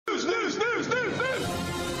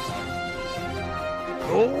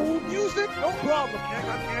No music? No problem, man.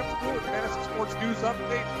 I'm Cam Stewart with Fantasy Sports News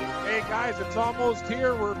Update. Hey, guys, it's almost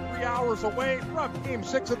here. We're 3 hours away from Game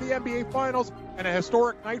 6 of the NBA Finals and a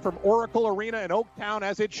historic night from Oracle Arena in Oaktown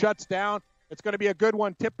as it shuts down. It's going to be a good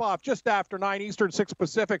one. Tip-off just after 9 Eastern, 6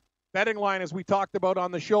 Pacific. Betting line, as we talked about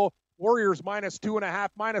on the show, Warriors -2.5,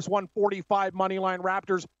 -145 money line.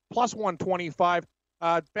 Raptors +125.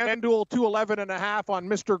 FanDuel 211.5 on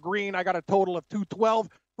Mr. Green. I got a total of 212.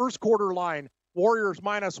 First quarter line. Warriors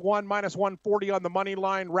 -1, -140 on the money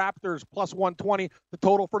line. Raptors +120. The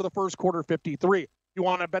total for the first quarter, 53. You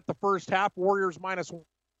want to bet the first half? Warriors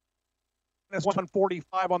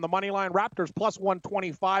 -145 on the money line. Raptors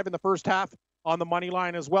 +125 in the first half on the money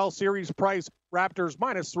line as well. Series price, Raptors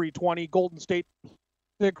 -320. Golden State.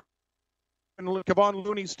 And Kevon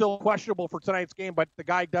Looney's still questionable for tonight's game, but the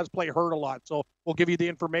guy does play hurt a lot. So we'll give you the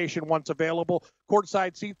information once available.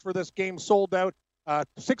 Courtside seats for this game sold out.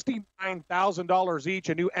 $69,000 each,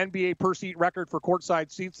 a new NBA per seat record for courtside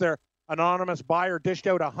seats there. Anonymous buyer dished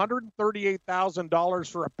out $138,000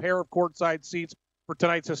 for a pair of courtside seats for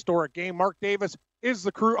tonight's historic game. Mark Davis is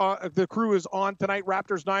the crew. The crew is on tonight.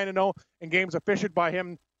 Raptors 9-0 and games officiated by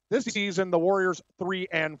him this season. The Warriors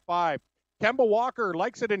 3-5. Kemba Walker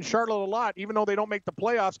likes it in Charlotte a lot, even though they don't make the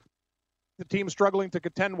playoffs. The team struggling to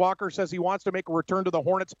contend. Walker says he wants to make a return to the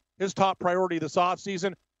Hornets, his top priority this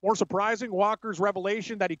offseason. More surprising, Walker's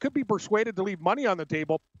revelation that he could be persuaded to leave money on the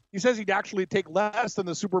table. He says he'd actually take less than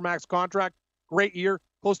the Supermax contract. Great year,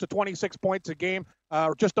 close to 26 points a game,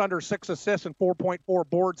 just under 6 assists and 4.4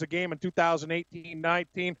 boards a game in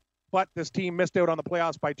 2018-19. But this team missed out on the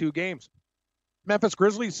playoffs by 2 games. Memphis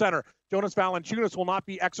Grizzlies center Jonas Valanciunas will not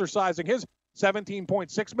be exercising his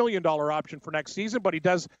 $17.6 million option for next season, but he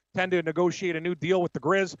does tend to negotiate a new deal with the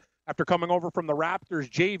Grizz. After coming over from the Raptors,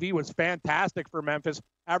 JV was fantastic for Memphis,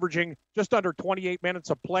 averaging just under 28 minutes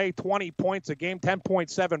of play, 20 points a game,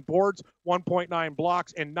 10.7 boards, 1.9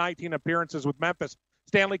 blocks, and 19 appearances with Memphis.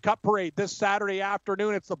 Stanley Cup Parade this Saturday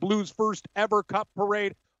afternoon. It's the Blues' first ever Cup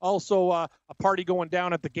Parade. Also, a party going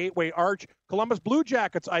down at the Gateway Arch. Columbus Blue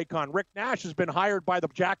Jackets icon Rick Nash has been hired by the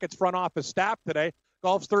Jackets front office staff today.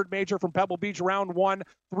 Golf's third major from Pebble Beach, round 1.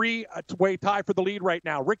 3-way tie for the lead right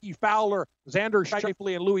now. Ricky Fowler, Xander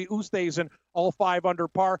Schauffele, and Louis Oosthuizen, all 5 under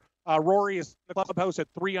par. Rory is in the clubhouse at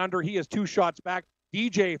 3 under. He is 2 shots back.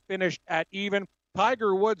 DJ finished at even.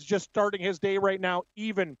 Tiger Woods just starting his day right now,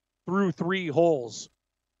 even through 3 holes.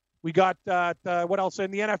 We got, what else? In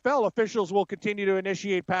the NFL, officials will continue to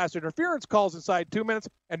initiate pass interference calls inside 2 minutes,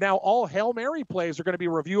 and now all Hail Mary plays are going to be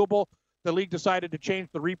reviewable. The league decided to change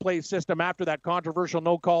the replay system after that controversial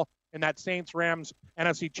no call in that Saints-Rams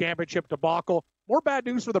NFC Championship debacle. More bad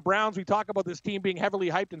news for the Browns. We talk about this team being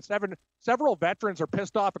heavily hyped, and several veterans are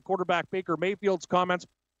pissed off at quarterback Baker Mayfield's comments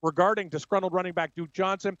regarding disgruntled running back Duke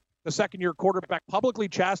Johnson, the second-year quarterback, publicly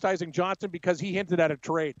chastising Johnson because he hinted at a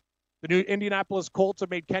trade. The new Indianapolis Colts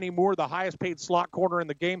have made Kenny Moore the highest-paid slot corner in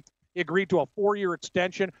the game. He agreed to a 4-year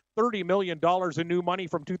extension, $30 million in new money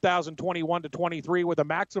from 2021 to 23, with a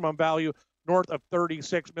maximum value north of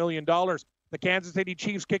 $36 million. The Kansas City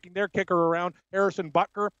Chiefs kicking their kicker around, Harrison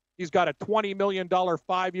Butker. He's got a $20 million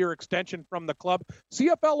 5-year extension from the club.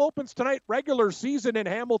 CFL opens tonight, regular season in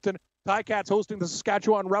Hamilton. Ticats hosting the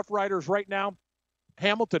Saskatchewan Roughriders right now.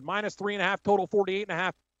 Hamilton -3.5, total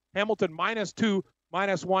 48.5. Hamilton -2,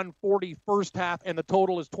 -140 first half, and the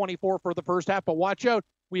total is 24 for the first half. But watch out.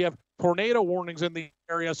 We have tornado warnings in the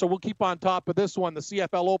area, so we'll keep on top of this one. The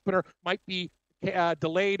CFL opener might be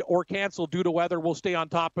delayed or canceled due to weather. We'll stay on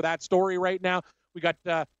top of that story right now. We got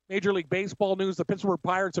Major League Baseball news. The Pittsburgh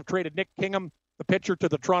Pirates have traded Nick Kingham, the pitcher, to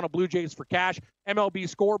the Toronto Blue Jays for cash. MLB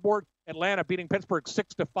scoreboard, Atlanta beating Pittsburgh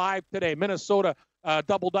 6-5 today. Minnesota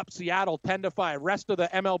doubled up Seattle 10-5. Rest of the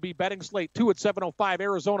MLB betting slate, 2 at 7:05.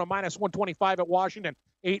 Arizona -125 at Washington,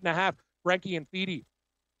 8.5. Greinke and Fede.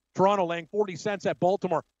 Toronto laying 40 cents at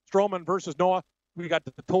Baltimore. Stroman versus Noah. We got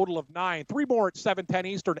the total of 9. 3 more at 7:10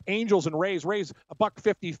 Eastern. Angels and Rays. Rays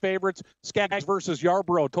 $1.50 favorites. Skaggs versus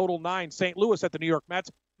Yarborough. Total 9. St. Louis at the New York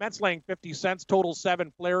Mets. Mets laying 50 cents. Total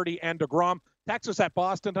 7. Flaherty and DeGrom. Texas at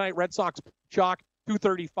Boston tonight. Red Sox chalk.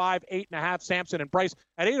 235, 8.5. Sampson and Price.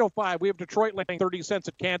 At 8:05, we have Detroit laying 30 cents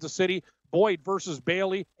at Kansas City. Boyd versus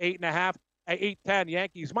Bailey. 8.5. At 8:10,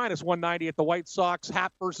 Yankees -190 at the White Sox.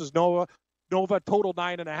 Happ versus Nova. Total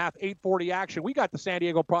 9.5, 8:40 action. We got the San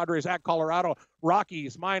Diego Padres at Colorado.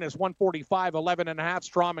 Rockies -145, 11.5.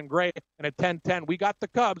 Strom and Gray. And at 10:10, we got the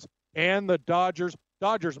Cubs and the Dodgers.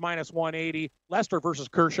 Dodgers -180. Lester versus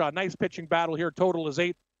Kershaw. Nice pitching battle here. Total is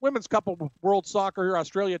 8. Women's Cup of World Soccer here.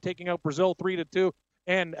 Australia taking out Brazil 3-2.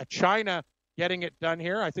 And China getting it done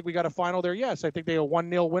here. I think we got a final there. Yes, I think they are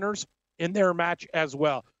 1-0 winners in their match as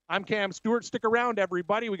well. I'm Cam Stewart. Stick around,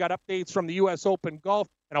 everybody. We got updates from the U.S. Open Golf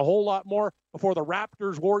and a whole lot more before the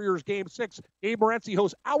Raptors-Warriors Game 6. Gabe Morency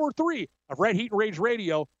hosts Hour 3 of Red Heat and Rage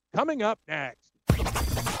Radio, coming up next.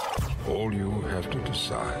 All you have to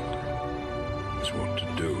decide is what to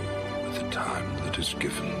do with the time that is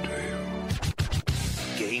given to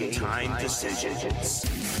you. Game time decisions.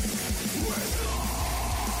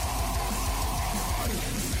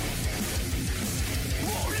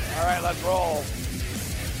 All right, let's roll.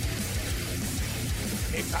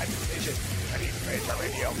 Game time decision. Ready to raise our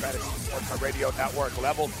radio credits. Sports Radio Network.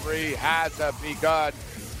 Level 3 has begun.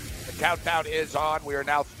 The countdown is on. We are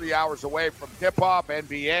now 3 hours away from tip-off.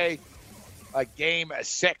 NBA, Game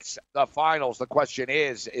 6, the finals. The question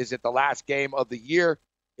is it the last game of the year?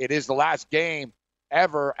 It is the last game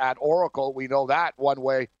ever at Oracle. We know that one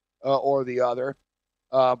way or the other.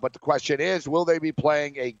 But the question is, will they be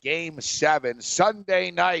playing a Game 7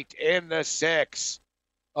 Sunday night in the 6?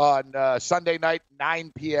 On Sunday night,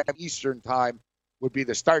 9 p.m. Eastern time would be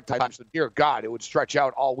the start time. So, dear God, it would stretch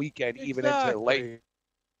out all weekend, even into late.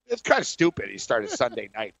 It's kind of stupid. He started Sunday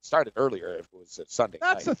night. It started earlier if it was Sunday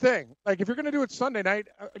night. That's the thing. Like, if you're going to do it Sunday night,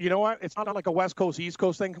 you know what? It's not like a West Coast, East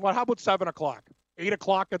Coast thing. Well, how about 7 o'clock? 8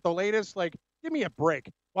 o'clock at the latest? Like, give me a break.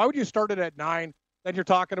 Why would you start it at 9? Then you're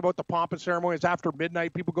talking about the pomp and ceremonies after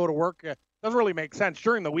midnight. People go to work. It doesn't really make sense.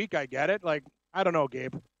 During the week, I get it. Like, I don't know,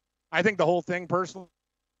 Gabe. I think the whole thing, personally,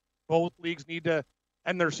 both leagues need to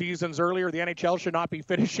end their seasons earlier. The NHL should not be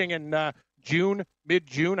finishing in June,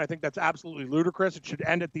 mid-June. I think that's absolutely ludicrous. It should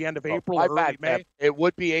end at the end of April or early May. It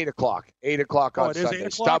would be 8 o'clock. 8 o'clock on Sunday.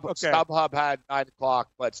 8 o'clock? StubHub had 9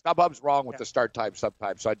 o'clock, but StubHub's wrong with the start time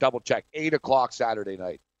sometimes, so I double-checked. 8 o'clock Saturday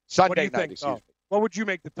night. Sunday night, excuse me. What would you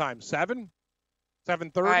make the time? 7?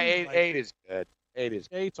 7:30? 8 is good. 8 is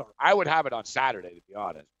good. 8's all right. I would have it on Saturday, to be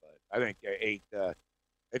honest, but I think 8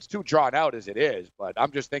 it's too drawn out as it is, but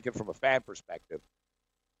I'm just thinking from a fan perspective.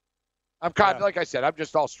 I'm kind of, like I said, I'm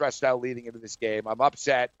just all stressed out leading into this game. I'm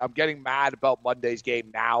upset. I'm getting mad about Monday's game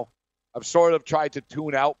now. I've sort of tried to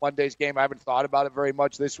tune out Monday's game. I haven't thought about it very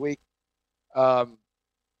much this week. But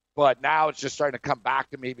now it's just starting to come back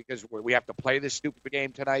to me because we have to play this stupid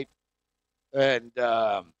game tonight. And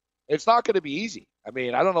it's not going to be easy. I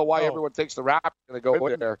mean, I don't know why everyone thinks the Raptors are going to go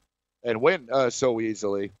in there and win so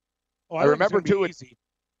easily. Oh, I remember too easy.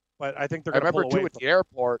 But I think they're going to pull away. I remember, too, at the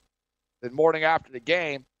airport, the morning after the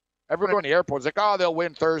game, everyone in the airport was like, oh, they'll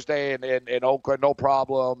win Thursday in Oakland, no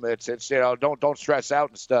problem. It's don't stress out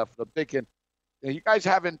and stuff. I'm thinking, you guys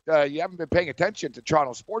haven't been paying attention to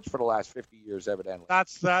Toronto sports for the last 50 years, evidently.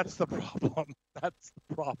 That's the problem. That's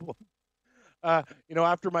the problem.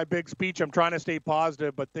 After my big speech, I'm trying to stay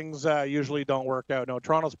positive, but things usually don't work out. No,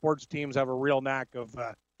 Toronto sports teams have a real knack of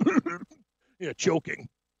choking.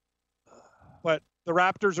 But the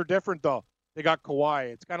Raptors are different, though. They got Kawhi.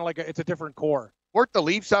 It's kind of like it's a different core. Weren't the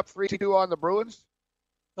Leafs up 3-2 on the Bruins?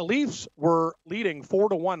 The Leafs were leading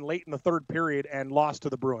 4-1 late in the third period and lost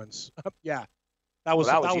to the Bruins. Yeah, that was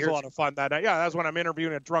a lot of fun that night. Yeah, that's when I'm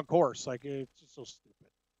interviewing a drunk horse. Like, it's just so stupid.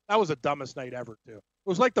 That was the dumbest night ever, too. It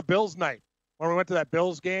was like the Bills night when we went to that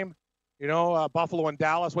Bills game. Buffalo and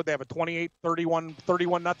Dallas. They have a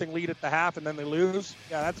 28-31 nothing lead at the half, and then they lose.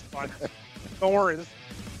 Yeah, that's fun. Don't worry, this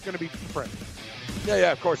is going to be different.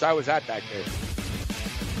 Yeah, of course. I was at that game.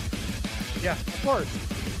 Yeah, of course.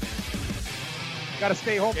 Got to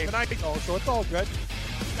stay home tonight, though, so it's all good.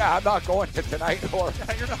 Yeah, I'm not going to tonight or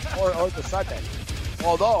the Sunday.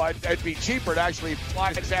 Although it'd be cheaper to actually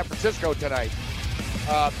fly to San Francisco tonight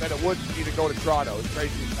than it would be to go to Toronto. As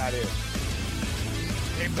crazy as that is.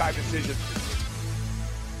 Game time decision.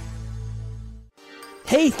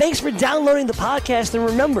 Hey, thanks for downloading the podcast. And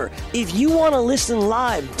remember, if you want to listen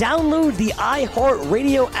live, download the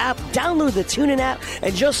iHeartRadio app, download the TuneIn app,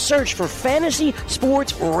 and just search for Fantasy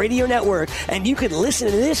Sports Radio Network, and you can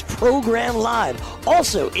listen to this program live.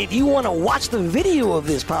 Also, if you want to watch the video of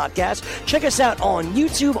this podcast, check us out on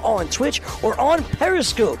YouTube, on Twitch, or on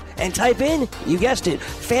Periscope, and type in, you guessed it,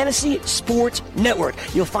 Fantasy Sports Network.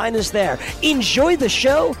 You'll find us there. Enjoy the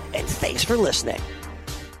show, and thanks for listening.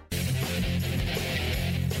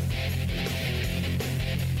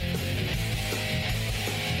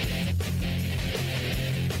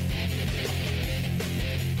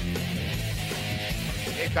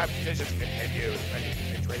 Time decisions continue.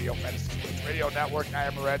 Radio Fantasy Sports Radio Network. I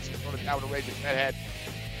am Morency from the town of Raging Redhead.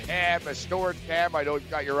 And Stuart, Cam, I know you've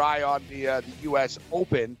got your eye on the U.S.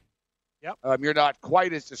 Open. Yep. You're not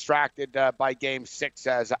quite as distracted by Game 6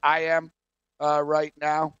 as I am right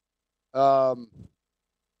now.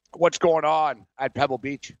 What's going on at Pebble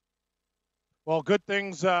Beach? Well, good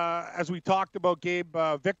things. As we talked about, Gabe,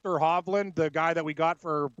 Victor Hovland, the guy that we got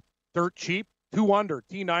for dirt cheap, 2 under.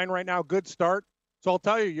 T9 right now, good start. So I'll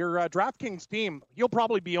tell you, your DraftKings team, he'll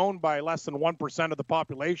probably be owned by less than 1% of the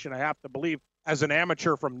population, I have to believe, as an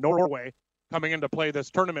amateur from Norway coming into play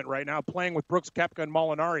this tournament right now, playing with Brooks Koepka and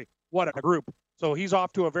Molinari. What a group. So he's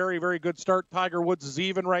off to a very, very good start. Tiger Woods is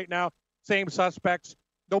even right now. Same suspects.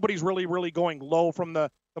 Nobody's really going low from the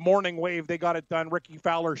morning wave. They got it done. Ricky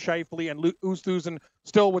Fowler, Scheifele, and Oosthuizen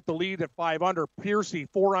still with the lead at 5 under. Piercy,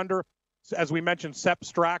 4 under. As we mentioned, Sepp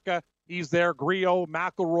Straka, he's there. Griot,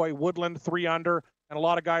 McIlroy, Woodland, 3 under. And a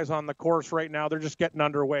lot of guys on the course right now. They're just getting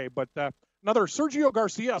underway. But another Sergio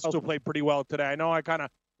Garcia also played pretty well today. I know I kind of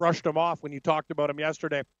brushed him off when you talked about him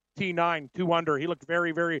yesterday. T9, 2 under. He looked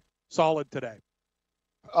very, very solid today.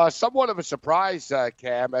 Somewhat of a surprise,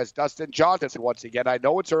 Cam, as Dustin Johnson once again. I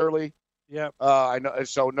know it's early. Yeah. I know,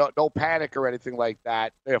 so no panic or anything like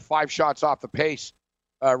that. They have 5 shots off the pace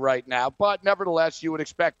right now, but nevertheless, you would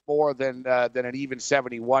expect more than an even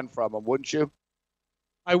 71 from him, wouldn't you?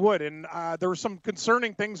 I would, and there were some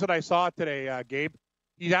concerning things that I saw today, Gabe.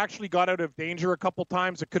 He actually got out of danger a couple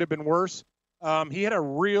times. It could have been worse. He had a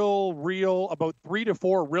real about 3 to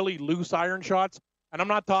 4 really loose iron shots, and I'm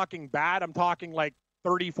not talking bad. I'm talking like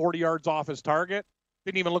 30, 40 yards off his target.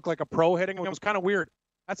 Didn't even look like a pro hitting him. It was kind of weird.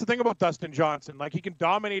 That's the thing about Dustin Johnson. Like, he can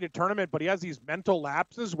dominate a tournament, but he has these mental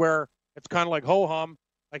lapses where it's kind of like ho-hum.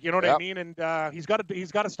 Like, you know what I mean? And he's got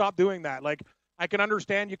to stop doing that. Like, I can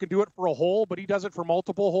understand you can do it for a hole, but he does it for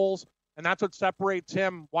multiple holes, and that's what separates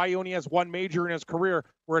him, why he only has 1 major in his career,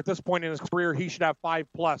 where at this point in his career he should have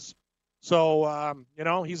 5+. So,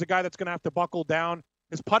 he's a guy that's going to have to buckle down.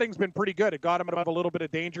 His putting's been pretty good. It got him out of a little bit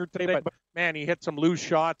of danger today, but man, he hit some loose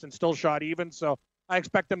shots and still shot even. So I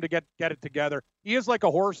expect him to get it together. He is like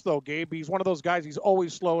a horse, though, Gabe. He's one of those guys. He's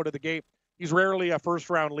always slow to the gate. He's rarely a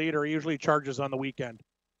first-round leader. He usually charges on the weekend.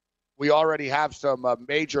 We already have some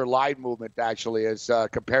major line movement, actually, as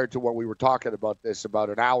compared to when we were talking about this about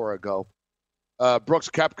an hour ago. Brooks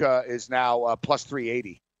Koepka is now plus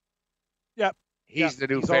 380. Yep. He's the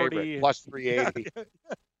new favorite, plus 380.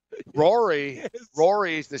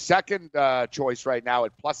 Rory's the second choice right now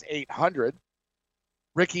at plus 800.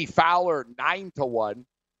 Ricky Fowler 9-1.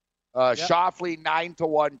 Schauffele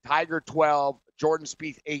 9-1. Tiger 12. Jordan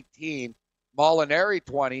Spieth 18. Molinari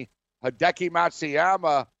 20. Hideki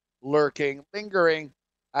Matsuyama lingering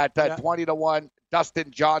at 20-1.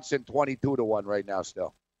 Dustin Johnson 22-1 right now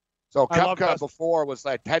still. So Koepka before was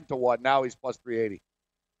like 10-1. Now he's plus 380.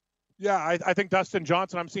 Yeah, I think Dustin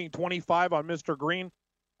Johnson, I'm seeing 25 on Mr. Green.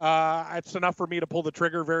 It's enough for me to pull the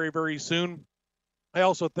trigger very, very soon. I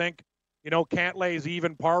also think, Cantlay is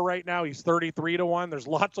even par right now. He's 33-1. There's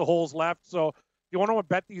lots of holes left. So if you want to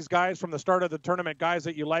bet these guys from the start of the tournament, guys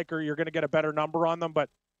that you like, or you're going to get a better number on them. But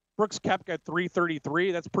Brooks Koepka at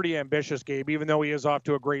 333, that's pretty ambitious, Gabe, even though he is off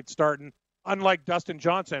to a great start. And unlike Dustin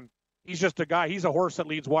Johnson, he's just a guy. He's a horse that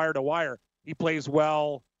leads wire to wire. He plays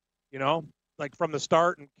well, like from the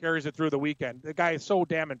start and carries it through the weekend. The guy is so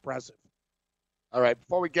damn impressive. All right,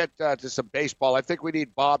 before we get to some baseball, I think we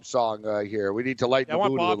need Bob's song here. We need to lighten the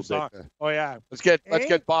mood a little bit. Oh yeah, let's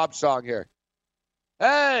get Bob's song here.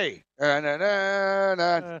 Hey,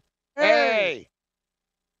 hey.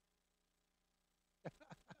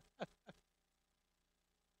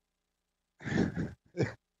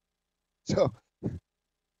 So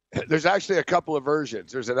there's actually a couple of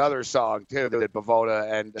versions. There's another song too that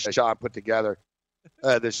Bavona and Sean put together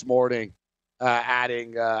this morning.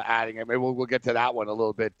 Adding. Maybe we'll get to that one a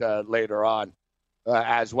little bit later on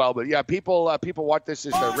as well. But yeah, people want this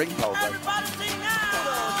as their ringtone. Right?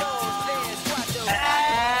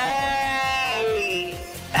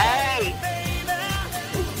 Hey,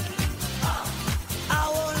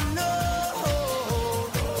 I wanna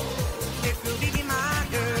know if you'll be my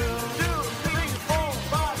girl. 2, 3, 4,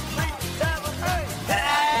 5, 6, 7, 8.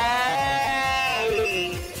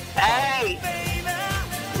 hey. Baby,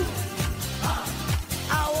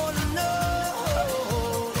 I wanna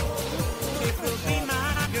know if you'll be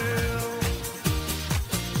my girl.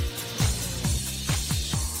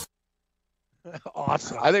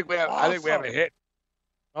 Awesome. I think we have a hit.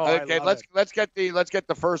 Oh, Okay, let's get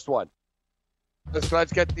the first one.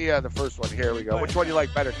 Let's get the first one. Here we go. Which one do you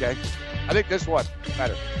like better, Kay? I think this one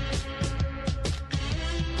better.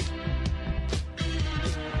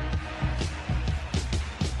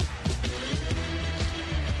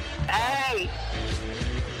 Hey.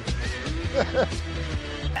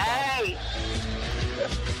 Hey.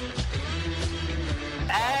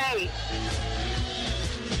 Hey.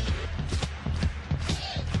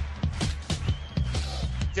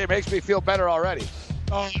 It makes me feel better already.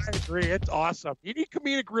 Oh, I agree. It's awesome. You need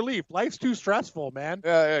comedic relief. Life's too stressful, man.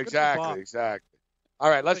 Yeah, exactly. All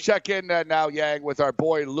right, let's check in now, Yang, with our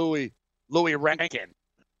boy Louis Louis Rankin,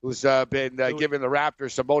 who's been giving the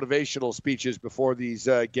Raptors some motivational speeches before these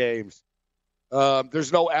games.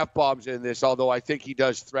 There's no F-bombs in this, although I think he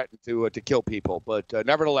does threaten to kill people. But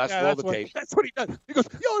nevertheless, roll the tape. That's what he does. He goes,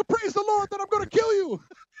 yo, praise the Lord that I'm going to kill you.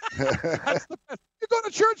 That's the best. You go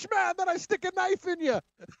to church, man, then I stick a knife in you.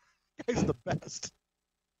 Guy's the best.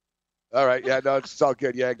 All right, yeah, no, it's all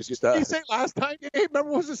good. Yeah, just He said last time, hey,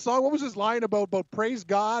 remember what was his song? What was his line about praise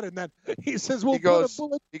God? And then he says, "We'll put a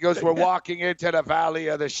bullet." He goes, "We're walking into the valley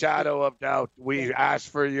of the shadow of doubt. We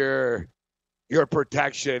ask for your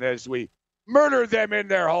protection as we murder them in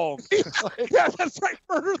their homes." Yeah, that's right.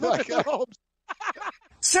 Murder them in their homes.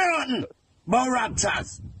 Say nothing about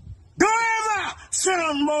Raptors. Don't ever sit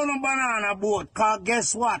on a banana boat, cause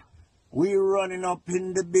guess what? We running up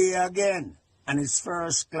in the bay again. And it's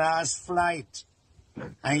first class flight.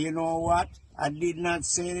 And you know what? I did not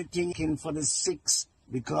say anything for the 6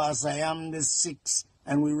 because I am the 6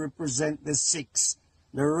 and we represent the 6.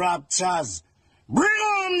 The Raptors. Bring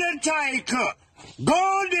on the title.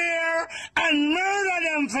 Go there and murder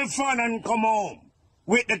them for fun and come home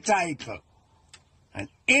with the title. And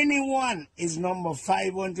anyone is number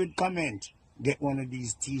 500 comment, get one of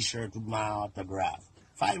these t-shirts with my autograph.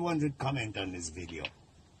 500 comment on this video.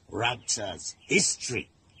 Raptors history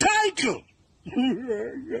title.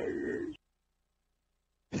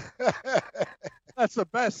 That's the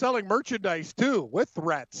best-selling merchandise too, with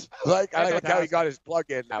threats. I like how he got his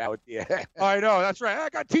plug in now. Yeah. I know, that's right. I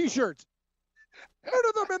got T-shirts. Murder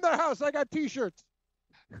them in their house. I got T-shirts.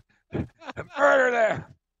 Murder them.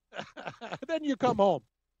 Then you come home.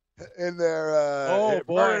 In their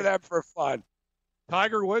murder them for fun.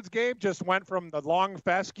 Tiger Woods game just went from the long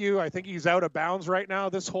fescue. I think he's out of bounds right now.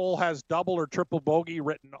 This hole has double or triple bogey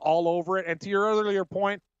written all over it. And to your earlier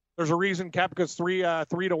point, there's a reason Koepka's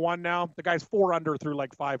 3-1 now. The guy's 4 under through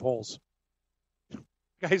like 5 holes.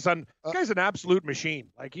 Guy's an absolute machine.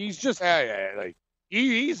 Like he's just like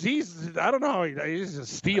he's I don't know. He's a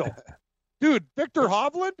steal, dude. Victor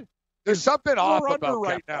Hovland. There's something off under about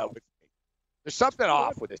right Koepka now. with me. There's something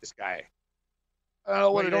off with this guy. I don't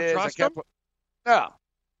know what you it don't is. trust him? No.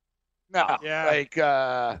 Yeah. Like,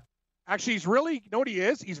 actually, he's really, you know what he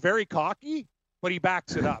is? He's very cocky, but he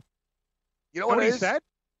backs it up. You know what he said?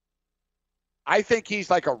 I think he's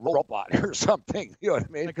like a robot or something. You know what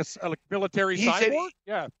I mean? Like a military cyborg?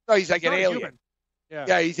 Yeah. No, he's like He's an not alien. human.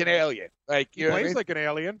 Yeah, he's an alien. Like He you know what I plays mean? like an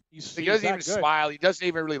alien. He doesn't even smile. He doesn't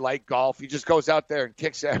even really like golf. He just goes out there and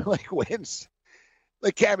kicks it, like wins.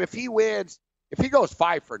 Like Cam, if he wins, if he goes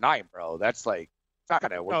 5 for 9, bro, that's like not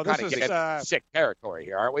gonna. We're kind of getting sick territory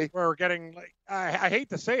here, aren't we? We're getting like I hate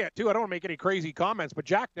to say it too. I don't want to make any crazy comments, but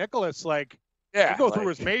Jack Nicklaus, like, Yeah, you go through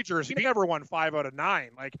his majors, he never won 5 out of 9.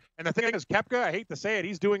 Like, and the thing is, Koepka, I hate to say it,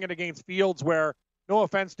 he's doing it against fields where, no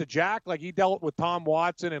offense to Jack, like he dealt with Tom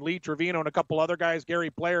Watson and Lee Trevino and a couple other guys, Gary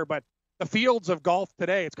Player, but the fields of golf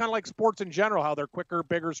today, it's kind of like sports in general, how they're quicker,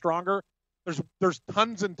 bigger, stronger. There's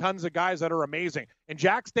tons and tons of guys that are amazing. In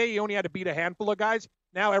Jack's day, he only had to beat a handful of guys.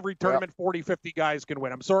 Now every tournament, 40, 50 guys can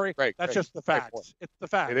win. I'm sorry. That's just the facts. It's the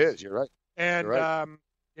facts. It is. You're right. And, You're right.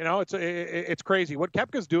 you know, it's crazy. What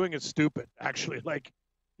Koepka's doing is stupid, actually. Like,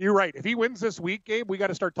 you're right. If he wins this week, Gabe, we got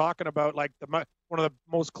to start talking about, like, one of the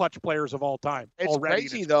most clutch players of all time. It's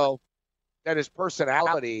crazy, though, that his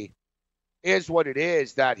personality is what it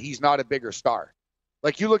is, that he's not a bigger star.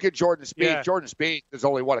 Like, you look at Jordan Spieth. Yeah. Jordan Spieth has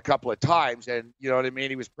only won a couple of times, and you know what I mean?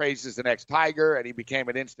 He was praised as the next Tiger, and he became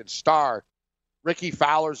an instant star. Ricky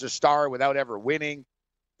Fowler's a star without ever winning.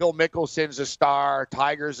 Phil Mickelson's a star.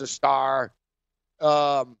 Tiger's a star.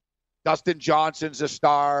 Dustin Johnson's a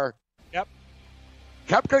star. Yep.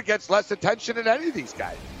 Koepka gets less attention than any of these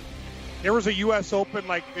guys. There was a U.S. Open,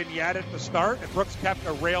 like, vignette at the start, and Brooks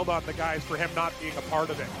Koepka railed on the guys for him not being a part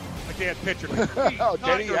of it. Like, they had pictures. Oh,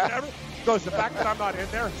 did he? Yeah. He goes, the fact that I'm not in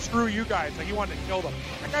there, screw you guys. Like, he wanted to kill them.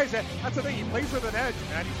 That guy's, that's the thing. He plays with an edge,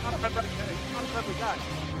 man. He's not a friendly guy.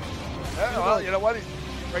 Yeah, well, you know what? He's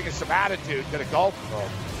bringing some attitude to the golf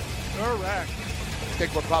world. Correct. I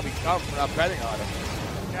think we're probably dumb for not betting on him.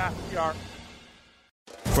 Yeah, we are.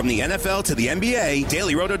 From the NFL to the NBA,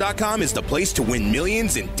 DailyRoto.com is the place to win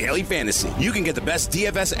millions in daily fantasy. You can get the best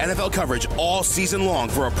DFS NFL coverage all season long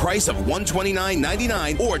for a price of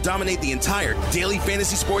 $129.99 or dominate the entire daily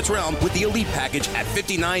fantasy sports realm with the Elite Package at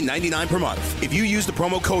 $59.99 per month. If you use the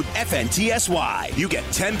promo code FNTSY, you get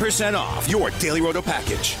 10% off your Daily Roto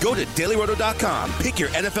package. Go to DailyRoto.com, pick your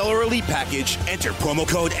NFL or Elite Package, enter promo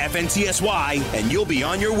code FNTSY, and you'll be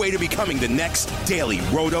on your way to becoming the next Daily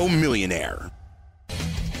Roto millionaire.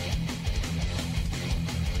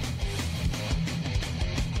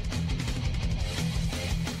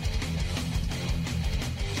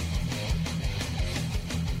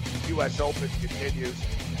 U.S. Open continues.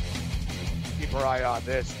 Keep our eye on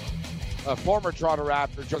this. Former Toronto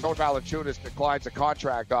Raptor Joe Valanciunas declines a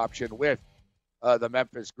contract option with the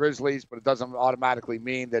Memphis Grizzlies, but it doesn't automatically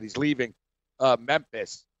mean that he's leaving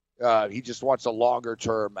Memphis. He just wants a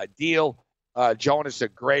longer-term deal. Jonas, a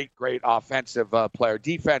great offensive player.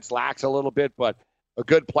 Defense lacks a little bit, but a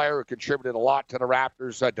good player who contributed a lot to the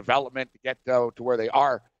Raptors' development to get to where they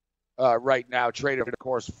are right now. Traded, of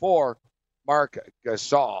course, for Marc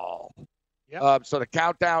Gasol. Yep. So the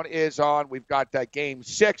countdown is on. We've got Game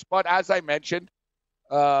 6, but as I mentioned,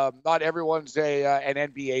 not everyone's an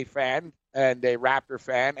NBA fan and a Raptor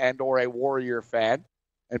fan and or a Warrior fan,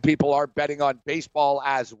 and people are betting on baseball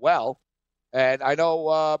as well. And I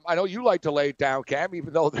know you like to lay it down, Cam,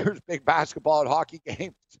 even though there's big basketball and hockey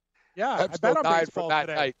games. Yeah, I bet on baseball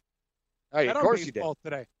today. Night. Hey, of course you did.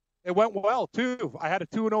 Today. It went well, too. I had a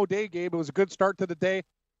 2-0 day, Gabe. It was a good start to the day.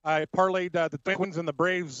 I parlayed the Twins and the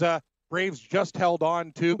Braves. Braves just held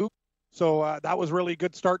on, too. So that was really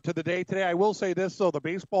good start to the day today. I will say this, though. The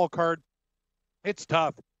baseball card, it's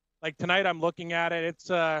tough. Like tonight I'm looking at it. It's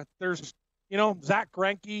there's, Zach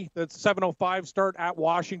Greinke, the 7:05 start at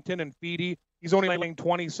Washington and Feedy. He's only laying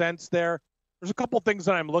 20 cents there. There's a couple things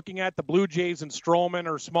that I'm looking at. The Blue Jays and Stroman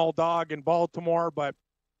or small dog in Baltimore, but,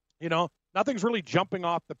 nothing's really jumping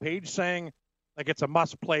off the page saying, like, it's a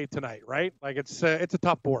must-play tonight, right? Like, it's a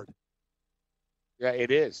tough board. Yeah,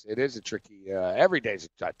 it is. It is a tricky every day's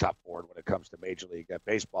a tough board when it comes to Major League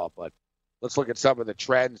Baseball, but let's look at some of the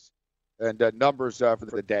trends and numbers for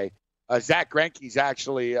the day. Zach Greinke's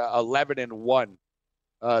actually 11-1.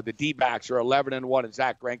 The D-backs are 11-1 in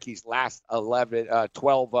Zach Greinke's last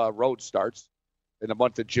 12 road starts in the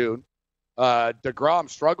month of June.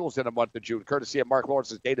 DeGrom struggles in the month of June, courtesy of Mark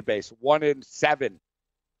Lawrence's database. 1-7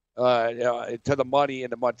 to the money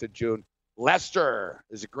in the month of June. Lester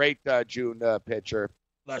is a great June pitcher.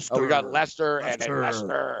 We got Lester and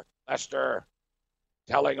Lester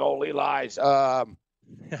telling only lies.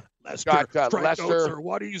 Lester, got Lester. Are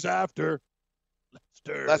what he's after.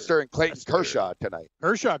 Lester and Clayton Kershaw tonight.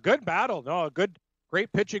 Kershaw, good battle. No,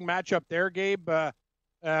 great pitching matchup there, Gabe.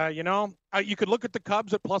 You could look at the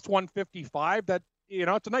Cubs at plus 155. That,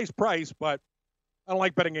 it's a nice price, but I don't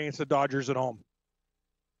like betting against the Dodgers at home.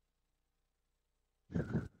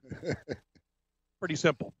 Pretty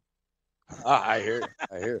simple. I hear.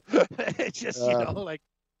 It's just,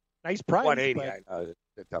 nice price. 180. But... I know, it's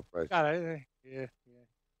a tough price. Yeah.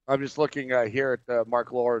 I'm just looking here at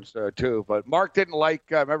Mark Lawrence, too. But Mark didn't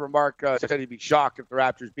remember Mark said he'd be shocked if the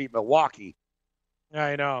Raptors beat Milwaukee.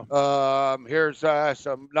 I know. Here's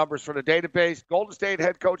some numbers from the database. Golden State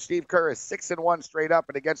head coach Steve Kerr is 6-1 straight up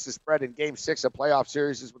and against the spread in Game 6 of playoff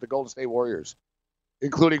series with the Golden State Warriors,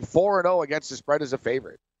 including 4-0 against the spread as a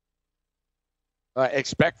favorite.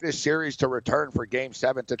 Expect this series to return for Game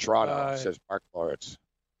 7 to Toronto, says Mark Lawrence.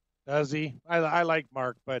 Does he? I like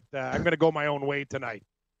Mark, but I'm going to go my own way tonight.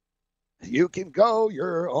 You can go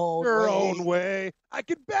your own way. I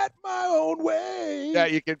can bet my own way. Yeah,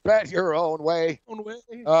 you can bet your own way.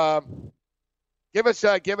 Give us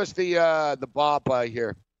the Bob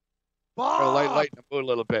here. Bob. Lighten the mood a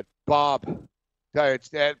little bit. Bob.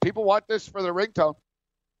 People want this for the ringtone.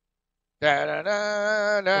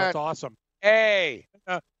 That's awesome. Hey.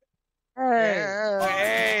 Hey.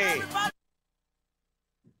 Hey!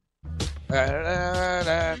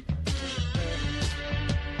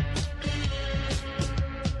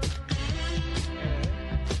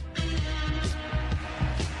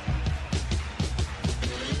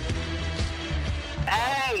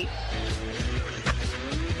 Hey!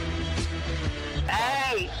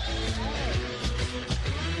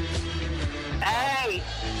 Hey!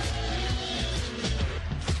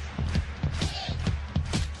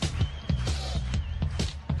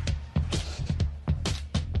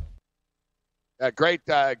 Great.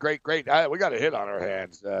 We got a hit on our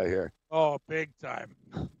hands here. Oh, big time.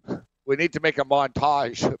 We need to make a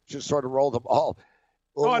montage. Just sort of roll them all.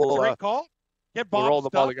 That's a great call. Get Bob. We'll roll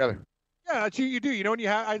them all together. Yeah, that's you do. When you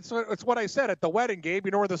have, it's what I said at the wedding, Gabe.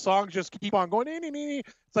 Where the songs just keep on going.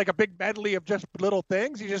 It's like a big medley of just little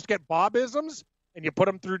things. You just get Bobisms and you put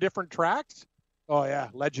them through different tracks. Oh yeah,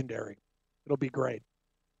 legendary. It'll be great.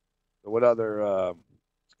 So what other?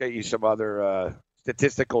 Let's get you some other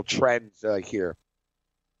statistical trends here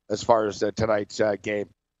as far as tonight's game.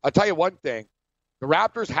 I'll tell you one thing: the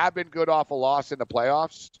Raptors have been good off a loss in the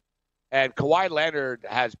playoffs, and Kawhi Leonard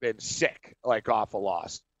has been sick, off a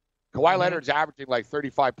loss. Kawhi Leonard's averaging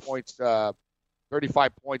 35 points a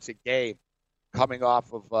game, coming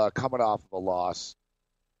off of a loss.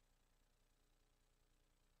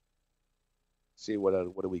 Let's see what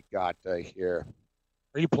do we got here?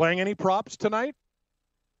 Are you playing any props tonight?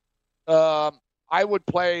 I would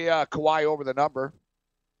play Kawhi over the number.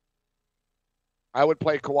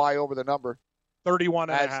 31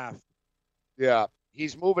 and a half. Yeah,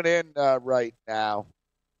 he's moving in right now.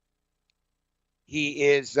 He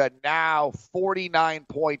is now 49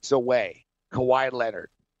 points away, Kawhi Leonard,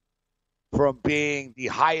 from being the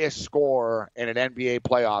highest scorer in an NBA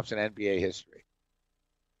playoffs in NBA history.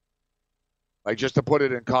 Like, just to put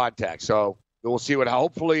it in context. So we'll see what.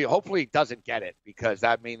 Hopefully he doesn't get it, because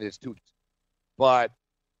that means it's too. But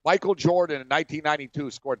Michael Jordan in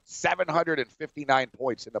 1992 scored 759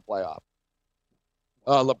 points in the playoff.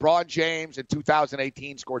 LeBron James in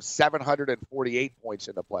 2018 scored 748 points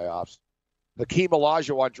in the playoffs. Hakeem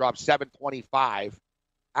Olajuwon dropped 725.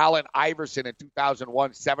 Allen Iverson in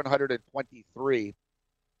 2001, 723.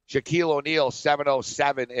 Shaquille O'Neal,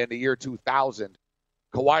 707 in the year 2000.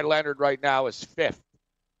 Kawhi Leonard right now is 5th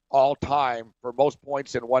all-time for most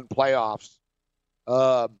points in one playoffs.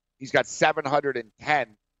 He's got 710.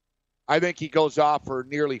 I think he goes off for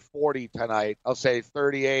nearly 40 tonight. I'll say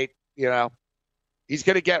 38, He's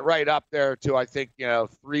going to get right up there to, I think,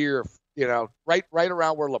 3 or, right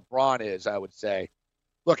around where LeBron is, I would say.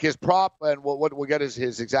 Look, his prop, and we'll get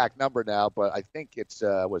his exact number now, but I think it's,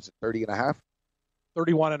 was it 30 and a half?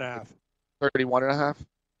 31 and a half. 31 and a half?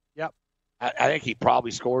 Yep. I think he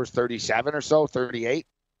probably scores 37 or so, 38.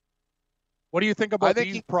 What do you think about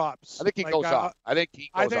these props? I think he goes up. I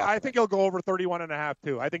think he'll go over 31 and a half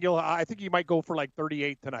too. I think he might go for like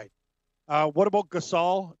 38 tonight. What about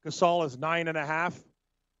Gasol? Gasol is 9.5.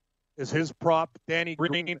 Is his prop. Danny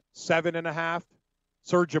Green 7.5.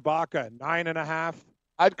 Serge Ibaka 9.5.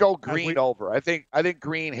 I'd go Green over. I think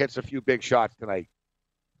Green hits a few big shots tonight.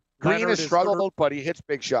 Green has struggled, but he hits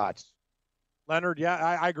big shots. Leonard, yeah,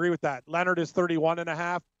 I agree with that. Leonard is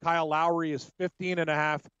 31.5. Kyle Lowry is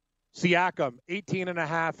 15.5. Siakam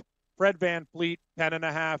 18.5. Fred VanVleet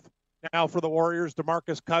 10.5. Now for the Warriors,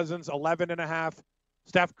 DeMarcus Cousins 11.5.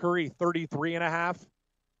 Steph Curry 33.5.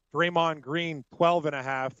 Draymond Green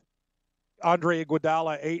 12.5. Andre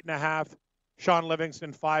Iguodala 8.5. Sean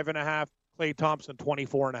Livingston 5.5. Klay Thompson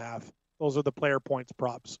 24.5. Those are the player points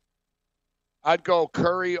props. I'd go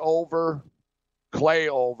Curry over, Klay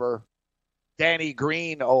over, Danny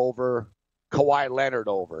Green over, Kawhi Leonard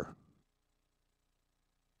over.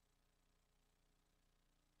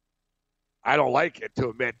 I don't like it to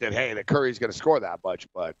admit that, hey, that Curry's going to score that much,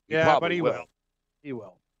 but he will. He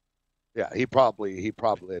will. Yeah, he probably.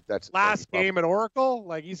 That's last game at Oracle.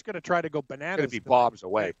 Like, he's going to try to go bananas. Going to be bombs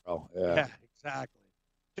away, bro. Yeah, exactly.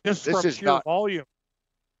 Just from sheer volume,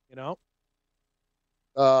 So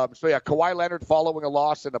yeah, Kawhi Leonard following a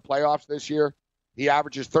loss in the playoffs this year. He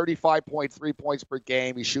averages 35.3 points per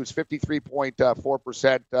game. He shoots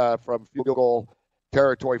 53.4% from field goal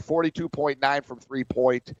territory, 42.9 from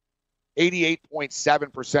 3-point,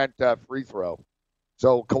 88.7% free throw.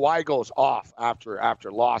 So Kawhi goes off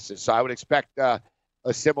after losses. So I would expect a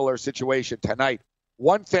similar situation tonight.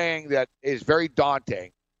 One thing that is very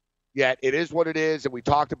daunting, yet it is what it is, and we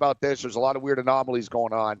talked about this. There's a lot of weird anomalies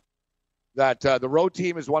going on. That the road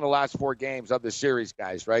team has won the last 4 games of the series,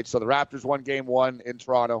 guys, right? So the Raptors won game 1 in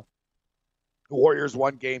Toronto. The Warriors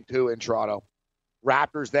won game 2 in Toronto.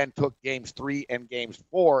 Raptors then took games 3 and games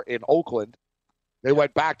 4 in Oakland. They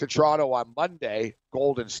went back to Toronto on Monday.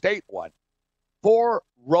 Golden State won. 4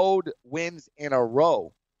 road wins in a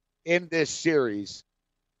row in this series.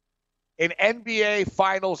 In NBA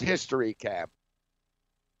Finals history, Cam,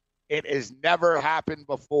 it has never happened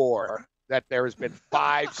before that there has been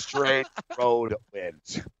 5 straight road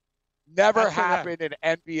wins. Never happened in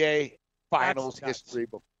NBA Finals history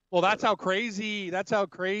before. Well, that's how crazy.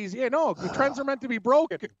 Yeah, no, the trends are meant to be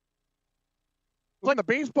broken. It's like the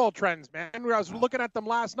baseball trends, man. I was looking at them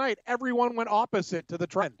last night. Everyone went opposite to the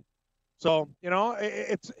trend. So,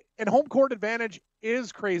 it's and home court advantage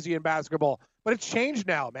is crazy in basketball, but it's changed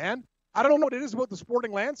now, man. I don't know what it is about the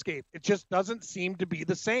sporting landscape. It just doesn't seem to be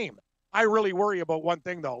the same. I really worry about one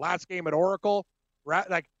thing, though. Last game at Oracle,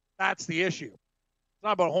 that's the issue. It's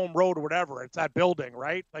not about home road or whatever. It's that building,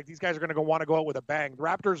 right? Like, these guys are going to want to go out with a bang. The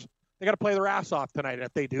Raptors, they got to play their ass off tonight.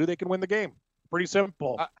 If they do, they can win the game. Pretty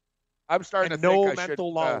simple. I'm starting to think no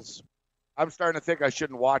mental lulls. I'm starting to think I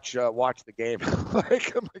shouldn't watch the game. I'm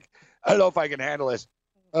like, I don't know if I can handle this.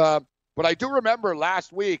 But I do remember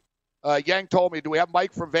last week, Yang told me, do we have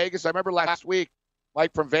Mike from Vegas? I remember last week,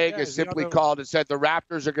 Mike from Vegas simply called and said the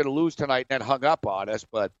Raptors are going to lose tonight and then hung up on us.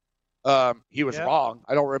 But he was wrong.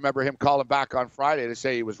 I don't remember him calling back on Friday to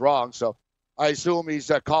say he was wrong. So I assume he's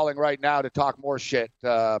calling right now to talk more shit.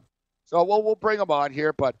 So we'll bring him on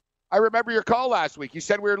here. But I remember your call last week. You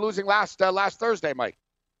said we were losing last Thursday, Mike.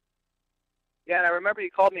 Yeah, and I remember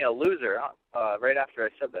you called me a loser right after I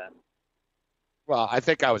said that. Well, I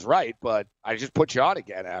think I was right, but I just put you on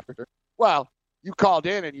again after. Well, you called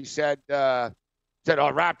in and you said, "Oh,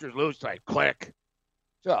 Raptors lose tonight." Click.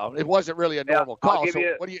 So it wasn't really a normal call. So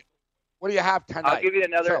what do you have tonight? I'll give you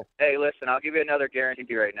another. So, hey, listen, I'll give you another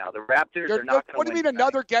guarantee right now. The Raptors are not going to win. What do you mean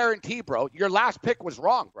another guarantee, bro? Your last pick was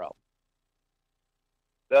wrong, bro.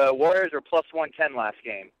 The Warriors were plus 110 last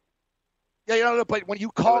game. Yeah, but when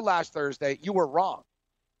you called last Thursday, you were wrong.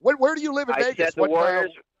 Where do you live in Vegas? Said the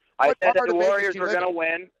Warriors. I said that the Warriors were going to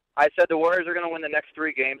win. I said the Warriors are going to win the next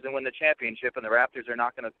 3 games and win the championship, and the Raptors are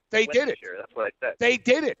not going to. They did it. This year. That's what I said. They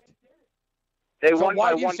did it. They so won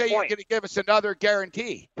why by do you 1 say point. you're going to give us another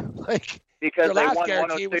guarantee? Because they won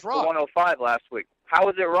guarantee 106 to was wrong. 105 last week. How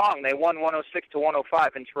is it wrong? They won 106 to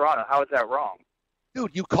 105 in Toronto. How is that wrong?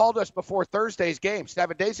 Dude, you called us before Thursday's game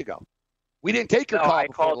 7 days ago. We didn't take your call I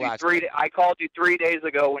before called the you last 3. game. I called you 3 days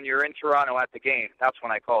ago when you were in Toronto at the game. That's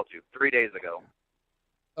when I called you 3 days ago.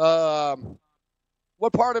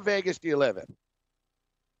 What part of Vegas do you live in?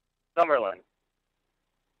 Summerlin.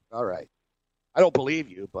 All right. I don't believe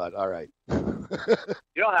you, but all right. You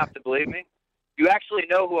don't have to believe me. You actually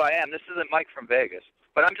know who I am. This isn't Mike from Vegas.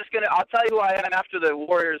 But I'll tell you who I am after the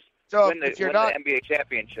Warriors win the NBA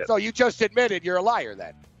championship. So you just admitted you're a liar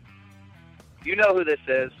then. You know who this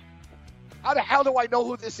is. How the hell do I know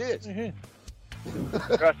who this is?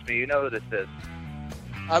 Trust me, you know who this is.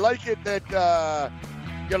 I like it that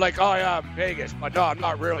you're like, oh, yeah, I'm Vegas. But no, I'm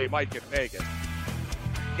not really Mike in Vegas.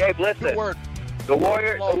 Gabe, listen. Good word. The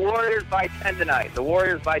Warriors by 10 tonight. The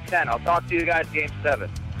Warriors by 10. I'll talk to you guys game 7.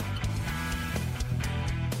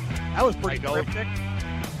 That was pretty cryptic.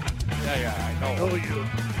 Yeah, I know you.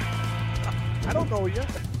 I don't know you.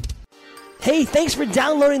 Hey, thanks for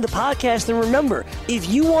downloading the podcast. And remember, if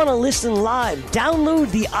you want to listen live, download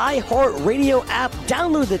the iHeartRadio app,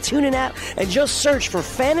 download the TuneIn app, and just search for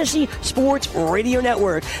Fantasy Sports Radio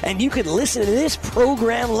Network, and you can listen to this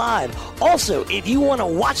program live. Also, if you want to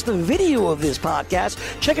watch the video of this podcast,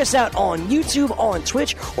 check us out on YouTube, on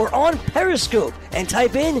Twitch, or on Periscope, and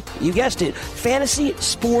type in, you guessed it, Fantasy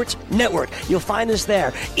Sports Network. You'll find us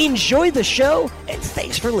there. Enjoy the show, and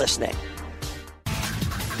thanks for listening.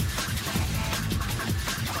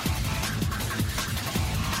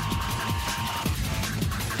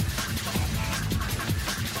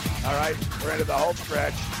 All right, we're into the home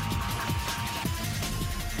stretch.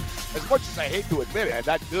 As much as I hate to admit it,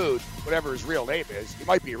 that dude, whatever his real name is, he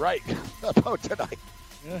might be right about tonight.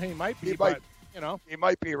 Yeah, he might be, he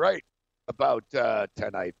might be right about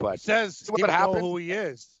tonight. But says what you know happened? who he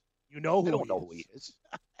is. You know who I don't know who he is.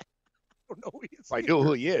 I don't know who he is. If I knew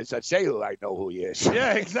who he is, I'd say who I know who he is.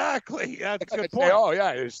 Yeah, exactly. Yeah, that's a good I'd point. say, oh,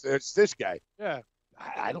 yeah, it's this guy. Yeah.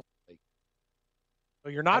 I don't think.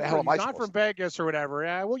 Well, you're not How the hell am I from supposed Vegas or whatever.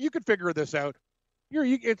 Yeah, well, you could figure this out.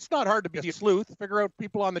 It's not hard to be a sleuth. Figure out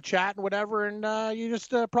people on the chat and whatever, and you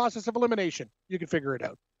just process of elimination. You can figure it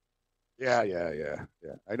out. Yeah.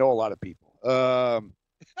 I know a lot of people.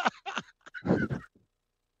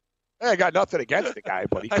 I got nothing against the guy,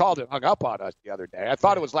 but he called and hung up on us the other day. I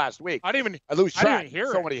thought it was last week. I lose track. I didn't even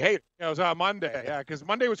hear so many haters. Yeah, it was on Monday. Yeah, because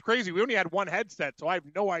Monday was crazy. We only had one headset, so I have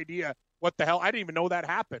no idea what the hell. I didn't even know that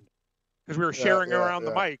happened because we were sharing around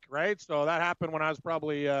the mic, right? So that happened when I was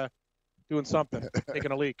probably doing something,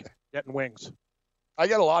 taking a leak, getting wings. I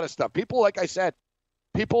get a lot of stuff. People, like I said,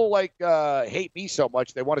 hate me so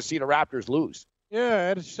much they want to see the Raptors lose.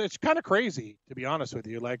 Yeah, it's kind of crazy, to be honest with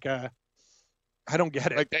you. Like, I don't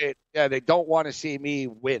get it. Like they don't want to see me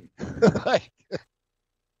win. I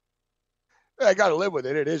got to live with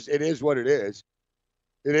it. It is what it is.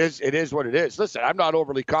 It is what it is. Listen, I'm not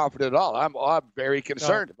overly confident at all. I'm very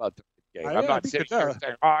concerned about the game. I'm not sitting here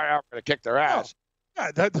saying, "Oh, I'm going to kick their ass."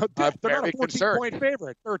 Yeah, they're not a 14-point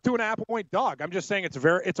favorite. They're a 2.5-point dog. I'm just saying it's a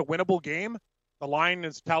winnable game. The line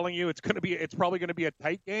is telling you it's probably going to be a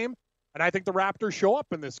tight game, and I think the Raptors show up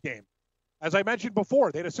in this game. As I mentioned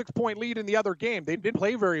before, they had a 6-point lead in the other game. They didn't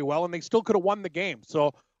play very well, and they still could have won the game.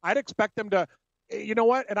 So I'd expect them to, you know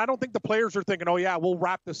what? And I don't think the players are thinking, oh, yeah, we'll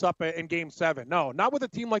wrap this up in Game 7. No, not with a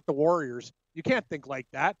team like the Warriors. You can't think like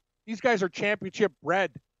that. These guys are championship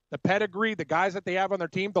bred. The pedigree, the guys that they have on their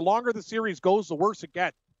team, the longer the series goes, the worse it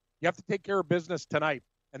gets. You have to take care of business tonight,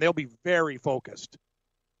 and they'll be very focused.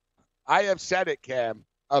 I have said it, Cam,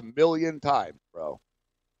 a million times, bro.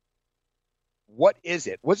 What is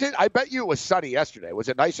it? I bet you it was sunny yesterday. Was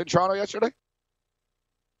it nice in Toronto yesterday?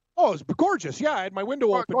 Oh, it was gorgeous. Yeah, I had my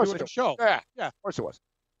window open doing a show. Yeah, of course it was.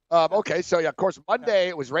 Okay, so, of course, Monday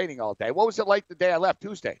it was raining all day. What was it like the day I left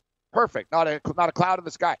Tuesday? Perfect. Not a cloud in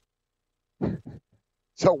the sky.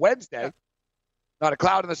 So Wednesday, not a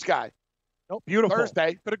cloud in the sky. Nope, beautiful.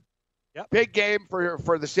 Thursday, big game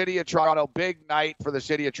for the city of Toronto. Big night for the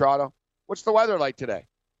city of Toronto. What's the weather like today?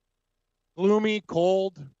 Gloomy,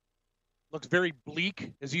 cold, looks very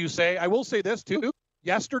bleak, as you say. I will say this, too.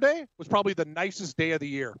 Yesterday was probably the nicest day of the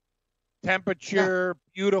year. Temperature,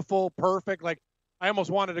 beautiful, perfect. Like, I almost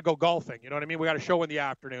wanted to go golfing. You know what I mean? We got a show in the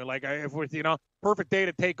afternoon. Like, if with perfect day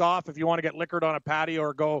to take off if you want to get liquored on a patio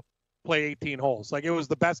or go play 18 holes. Like, it was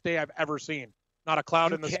the best day I've ever seen. Not a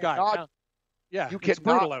cloud in the sky. Yeah, it's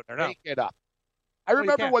brutal out there now. Make it up. I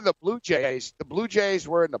remember when the Blue Jays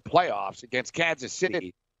were in the playoffs against Kansas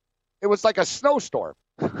City. It was like a snowstorm.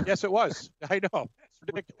 Yes, it was. I know. It's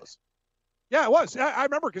ridiculous. Yeah, it was. I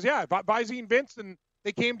remember because, Visey and Vince, and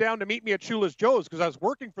they came down to meet me at Chula's Joe's because I was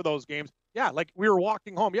working for those games. Yeah, like we were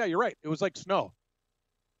walking home. Yeah, you're right. It was like snow.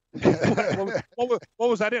 what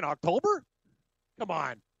was that in, October? Come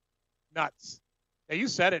on. Nuts. Yeah, you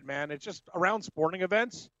said it, man. It's just around sporting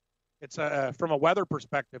events. It's from a weather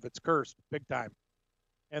perspective, it's cursed big time.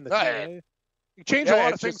 And you change a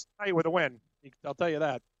lot of things tonight with a win. I'll tell you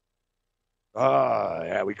that.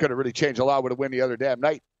 Yeah, we could have really changed a lot with a win the other damn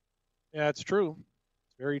night. Yeah, it's true.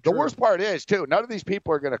 It's very true. The worst part is, too, none of these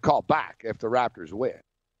people are going to call back if the Raptors win.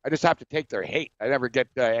 I just have to take their hate. I never get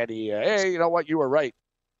any, hey, you know what, you were right.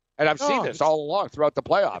 And I've seen this all along throughout the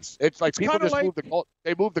playoffs. It's like people just move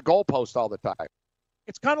the goalpost all the time.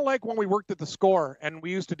 It's kind of like when we worked at the Score, and we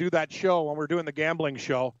used to do that show when we were doing the gambling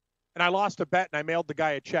show, and I lost a bet, and I mailed the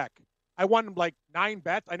guy a check. I won like 9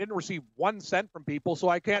 bets. I didn't receive 1 cent from people, so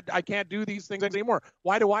I can't do these things anymore.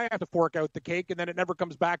 Why do I have to fork out the cake, and then it never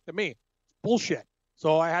comes back to me? It's bullshit.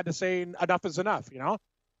 So I had to say enough is enough,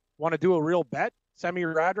 Want to do a real bet? Send me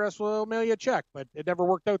your address, we'll mail you a check. But it never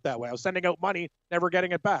worked out that way. I was sending out money, never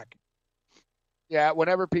getting it back. Yeah,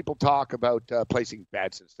 whenever people talk about placing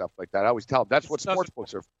bets and stuff like that, I always tell them that's what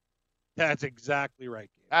sportsbooks are for. That's exactly right.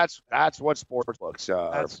 That's what sportsbooks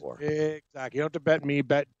are for. Exactly. You don't have to bet me.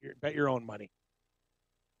 Bet your own money.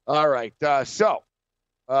 All right. So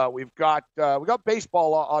we've got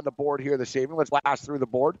baseball on the board here this evening. Let's blast through the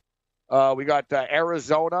board. We got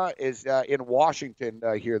Arizona is in Washington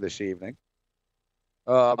here this evening.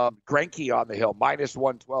 Greinke on the hill,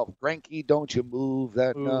 -112. Greinke, don't you move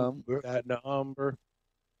that number.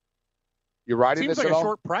 You riding this at all? Seems like a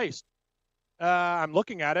short price. I'm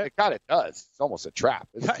looking at it. It does. It's almost a trap.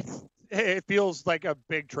 It feels like a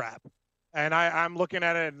big trap. And I'm looking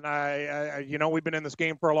at it, and we've been in this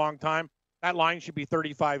game for a long time. That line should be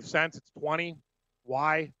 35 cents. It's 20.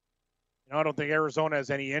 Why? I don't think Arizona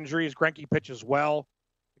has any injuries. Greinke pitches well.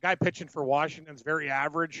 The guy pitching for Washington's very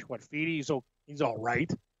average. Feedy, he's all right.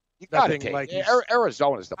 You got to take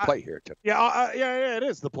Arizona's the play here too. Yeah, it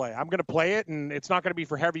is the play. I'm going to play it, and it's not going to be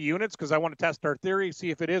for heavy units because I want to test our theory,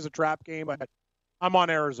 see if it is a trap game. But I'm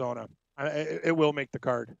on Arizona. It will make the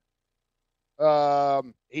card.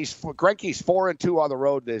 Greinke's 4-2 on the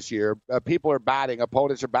road this year.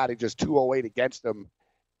 Opponents are batting just 208 against them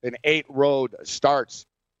in 8 road starts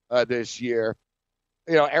this year.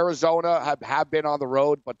 Arizona have been on the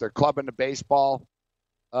road, but they're clubbing the baseball.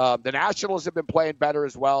 The Nationals have been playing better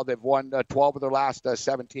as well. They've won 12 of their last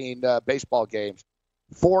 17 baseball games.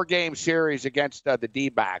 4-game series against the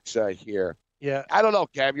D-backs here. Yeah. I don't know,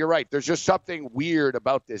 Cam. You're right. There's just something weird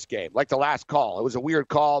about this game. Like the last call. It was a weird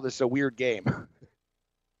call. This is a weird game.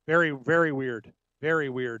 Very, very weird. Very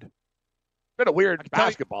weird. Been a weird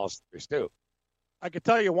basketball series, too. I could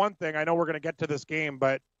tell you one thing. I know we're going to get to this game,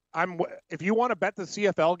 but if you want to bet the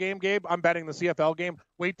CFL game, Gabe, I'm betting the CFL game.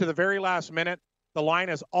 Wait to the very last minute. The line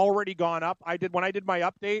has already gone up. When I did my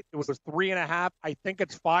update, it was 3.5. I think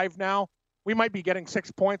it's 5 now. We might be getting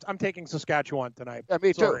 6 points. I'm taking Saskatchewan tonight. Yeah,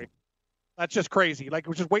 me too. That's just crazy.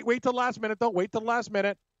 Just wait till the last minute, though. Wait till the last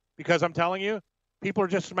minute, because I'm telling you, people are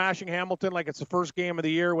just smashing Hamilton like it's the first game of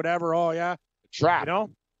the year, whatever. Oh, yeah. Trap.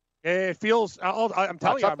 It feels, I'm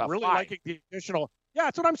telling you, I'm really liking the additional. Yeah,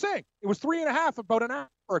 that's what I'm saying. It was 3.5 about an hour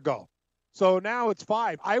ago. So now it's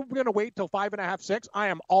 5. I'm going to wait till 5.5, 6. I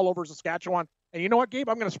am all over Saskatchewan. And you know what, Gabe?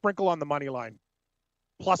 I'm going to sprinkle on the money line.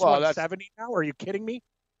 Plus 170 now? Are you kidding me?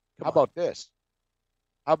 How about this?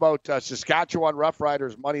 How about Saskatchewan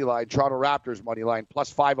Roughriders money line, Toronto Raptors money line, plus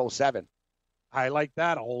 507? I like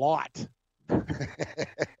that a lot.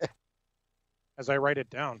 As I write it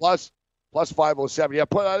down. Plus 507. Yeah,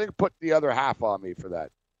 put the other half on me for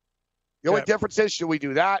that. The only difference is, should we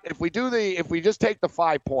do that? If we just take the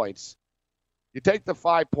 5 points, you take the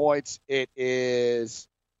 5 points, it is,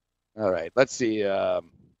 all right, let's see what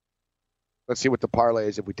the parlay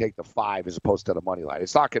is if we take the 5 as opposed to the money line.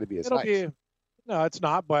 It's not going to be as nice. No, it's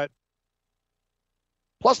not, but.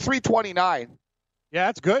 Plus 329. Yeah,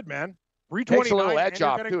 that's good, man. 329. Takes a little edge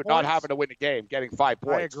off, too, not having to win the game, getting 5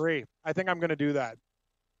 points. I agree. I think I'm going to do that.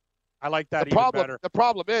 I like that The even problem, better. the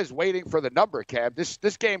problem is waiting for the number, Cam. This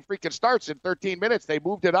game freaking starts in 13 minutes. They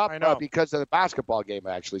moved it up because of the basketball game,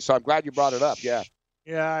 actually. So I'm glad you brought it up. Yeah.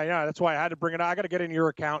 Yeah. That's why I had to bring it up. I got to get in your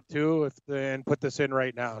account too, and put this in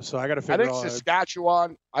right now. So I got to figure out.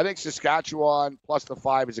 I think Saskatchewan plus the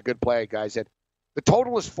 5 is a good play, guys. And the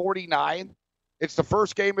total is 49. It's the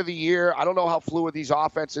first game of the year. I don't know how fluid these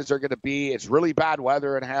offenses are going to be. It's really bad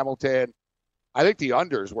weather in Hamilton. I think the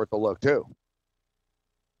under is worth a look too.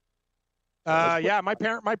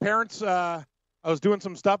 My parents. I was doing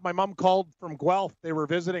some stuff. My mom called from Guelph. They were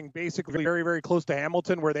visiting, basically very, very close to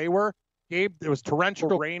Hamilton, where they were. Gabe, there was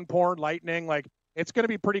torrential rain, pouring, lightning. Like it's going to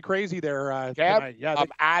be pretty crazy there. Tonight. Yeah, I'm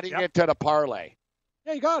adding it to the parlay.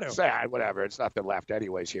 Yeah, you got to. Say whatever. It's nothing left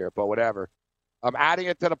anyways here, but whatever. I'm adding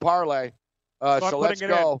it to the parlay. So let's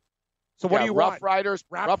go. So what do you want?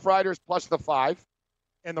 Rough Riders plus the 5.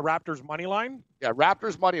 And the Raptors money line? Yeah,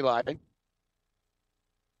 Raptors money line.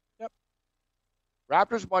 Yep.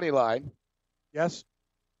 Raptors money line. Yes.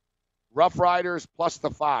 Rough Riders plus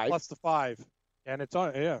the 5. Plus the 5. And it's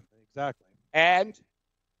on. Yeah, exactly. And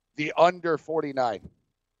the under 49.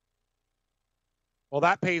 Well,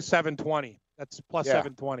 that pays 720. That's plus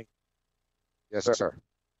 720. Yes, sir.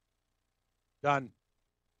 Done.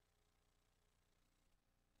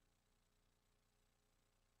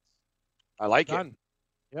 I like Done. it.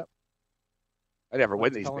 Yep. I never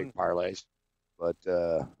win these big parlays, but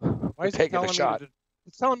why is taking a shot.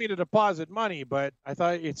 It's telling me to deposit money, but I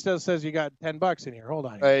thought it still says you got $10 in here. Hold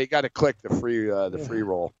on. You got to click the free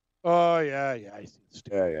roll. Oh yeah, I see.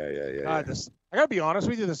 Yeah. I gotta be honest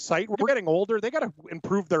with you. The site, we're getting older. They gotta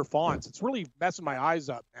improve their fonts. It's really messing my eyes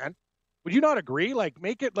up, man. Would you not agree? Like,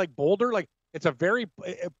 make it like bolder. Like, it's a very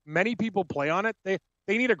many people play on it.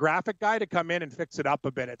 They need a graphic guy to come in and fix it up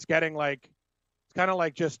a bit. It's getting like, it's kind of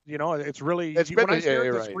like just, it's really. When I stare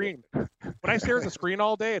at the screen, when I stare at the screen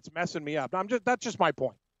all day, it's messing me up. That's just my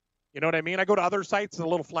point. You know what I mean? I go to other sites, it's a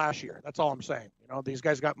little flashier. That's all I'm saying. These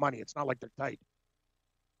guys got money. It's not like they're tight.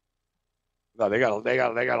 No, they got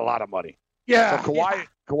a lot of money. Yeah. So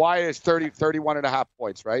Kawhi is 31.5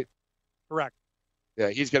 points, right? Correct. Yeah,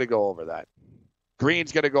 he's going to go over that.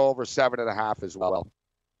 Green's going to go over 7.5 as well.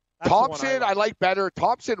 That's Thompson, I like better.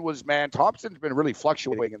 Thompson's been really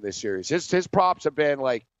fluctuating in this series. His props have been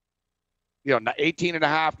like, 18.5,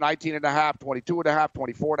 19.5, 22.5,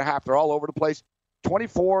 24.5. They're all over the place.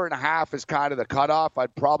 24.5 is kind of the cutoff.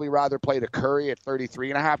 I'd probably rather play the Curry at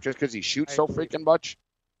 33.5 just because he shoots so freaking much.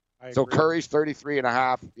 So Curry's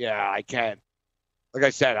 33.5. Yeah, I can't. Like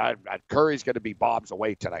I said, Curry's going to be bombs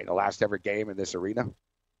away tonight, the last ever game in this arena.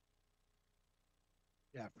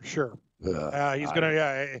 Yeah, for sure. He's going to,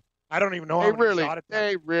 yeah. I don't even know how many shot attempts.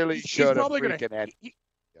 They really should have freaking ended.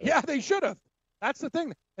 Yeah, they should have. That's the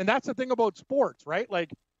thing. And that's the thing about sports, right?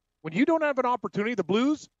 Like, when you don't have an opportunity, the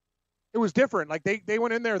Blues, it was different. Like, they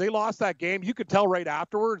went in there, they lost that game. You could tell right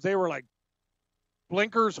afterwards, they were like,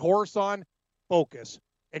 blinkers, horse on, focus.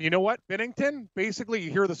 And you know what? Binnington, basically, you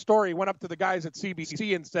hear the story, went up to the guys at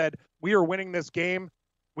CBC and said, we are winning this game.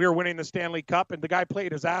 We are winning the Stanley Cup. And the guy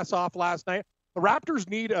played his ass off last night. The Raptors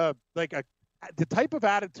need the type of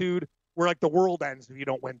attitude where, like, the world ends if you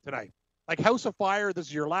don't win tonight. Like House of Fire, this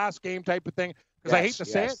is your last game type of thing. Because I hate to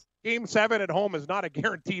say it, Game 7 at home is not a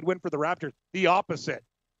guaranteed win for the Raptors. The opposite.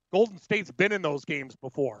 Golden State's been in those games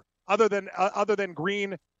before. Other than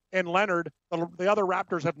Green and Leonard, the other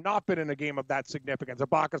Raptors have not been in a game of that significance.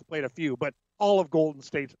 Ibaka's played a few, but all of Golden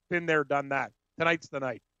State's been there, done that. Tonight's the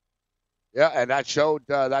night. Yeah, and that showed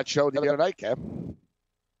the other night, Kev.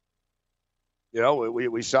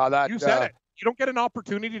 We saw that. You said it. You don't get an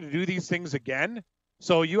opportunity to do these things again,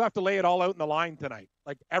 so you have to lay it all out in the line tonight.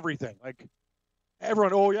 Like, everything. Like,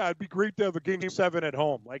 everyone, oh, yeah, it'd be great to have a Game 7 at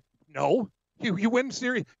home. Like, no. You win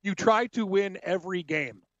series. You try to win every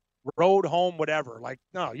game. Road, home, whatever. Like,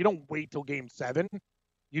 no, you don't wait till Game 7.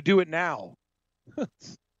 You do it now.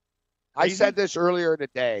 I said this earlier in the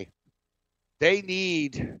day. They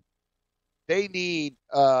need Kawhi's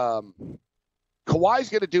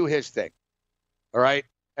going to do his thing. All right?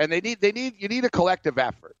 And you need a collective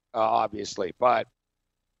effort, obviously, but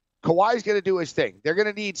Kawhi's going to do his thing. They're going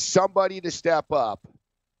to need somebody to step up.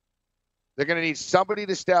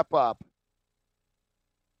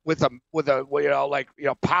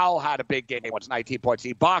 Powell had a big game once, 19 points.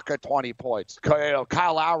 Ibaka, 20 points.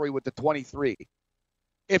 Kyle Lowry with the 23.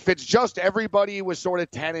 If it's just everybody was sort of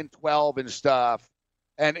 10 and 12 and stuff,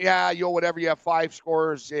 and whatever, you have 5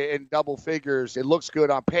 scorers in double figures, it looks good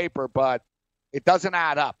on paper, but it doesn't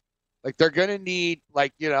add up. Like, they're going to need,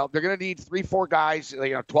 3-4 guys,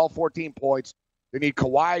 12, 14 points. They need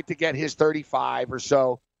Kawhi to get his 35 or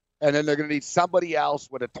so, and then they're going to need somebody else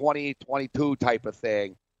with a 20, 22 type of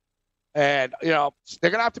thing. And, you know,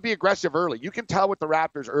 they're going to have to be aggressive early. You can tell with the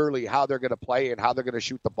Raptors early how they're going to play and how they're going to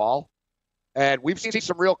shoot the ball. And we've seen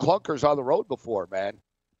some real clunkers on the road before, man.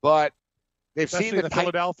 But they've Especially seen the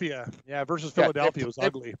Philadelphia. Yeah, versus Philadelphia was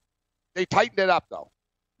ugly. They tightened it up, though.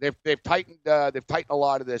 They've tightened a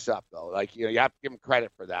lot of this up, though. Like, you know, you have to give them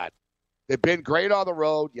credit for that. They've been great on the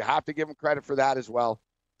road. You have to give them credit for that as well.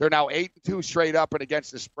 They're now 8-2 straight up and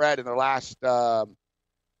against the spread in their last 8-2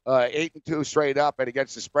 straight up and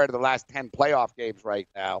against the spread of the last 10 playoff games right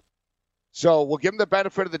now. So we'll give them the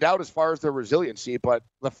benefit of the doubt as far as their resiliency, but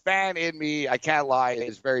the fan in me, I can't lie,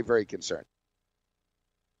 is very, very concerned.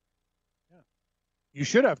 Yeah. You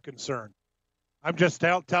should have concern. I'm just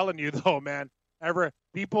telling you, though, man.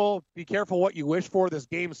 People, be careful what you wish for, this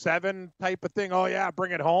Game 7 type of thing. Oh, yeah,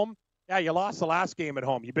 bring it home. Yeah, you lost the last game at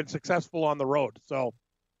home. You've been successful on the road. So,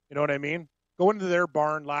 you know what I mean? Go into their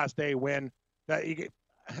barn last day, win.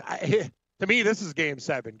 To me, this is Game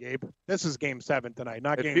 7, Gabe. This is Game 7 tonight,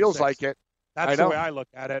 not Game 6. It feels like it. That's the way I look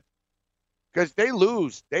at it. Because they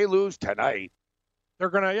lose tonight. They're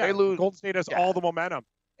gonna, they lose. Golden State has all the momentum,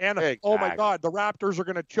 and oh my God, the Raptors are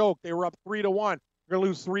gonna choke. They were up 3-1. They're gonna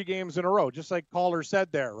lose 3 games in a row, just like Caller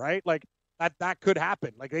said there, right? Like that could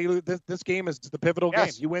happen. Like this game is the pivotal game.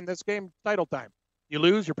 You win this game, title time. You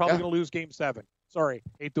lose, you're probably gonna lose Game 7. Sorry,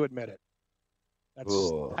 hate to admit it.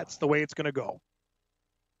 That's the way it's gonna go.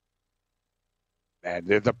 Man,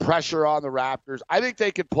 the pressure on the Raptors. I think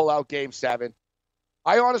they could pull out Game 7.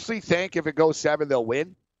 I honestly think if it goes 7, they'll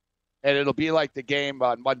win. And it'll be like the game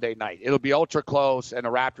on Monday night. It'll be ultra close, and the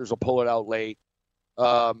Raptors will pull it out late.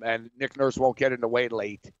 And Nick Nurse won't get in the way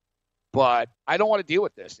late. But I don't want to deal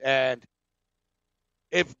with this. And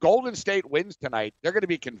if Golden State wins tonight, they're going to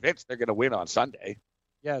be convinced they're going to win on Sunday.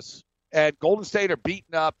 Yes. And Golden State are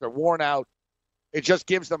beaten up. They're worn out. It just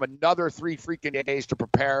gives them another 3 freaking days to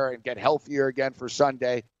prepare and get healthier again for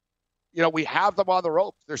Sunday. You know, we have them on the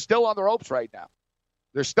ropes. They're still on the ropes right now.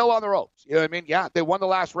 They're still on the ropes. You know what I mean? Yeah, they won the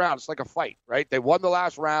last round. It's like a fight, right? They won the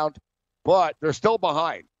last round, but they're still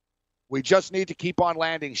behind. We just need to keep on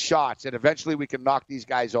landing shots, and eventually we can knock these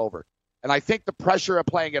guys over. And I think the pressure of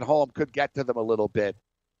playing at home could get to them a little bit.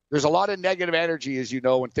 There's a lot of negative energy, as you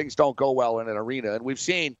know, when things don't go well in an arena. And we've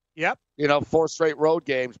seen, 4 straight road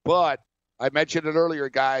games, but I mentioned it earlier,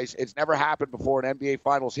 guys. It's never happened before in NBA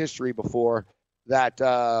Finals history before that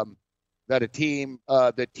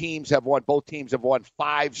both teams have won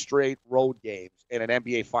 5 straight road games in an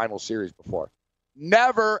NBA Finals series before.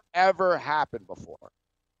 Never, ever happened before.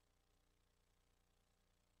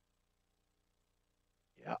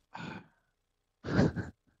 Yeah.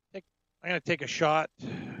 I'm going to take a shot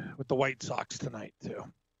with the White Sox tonight, too.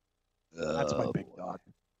 That's my big dog.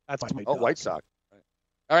 That's my dog. White Sox.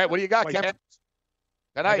 All right, what do you got, Kevin?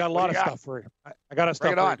 I got a lot of stuff for you. I got a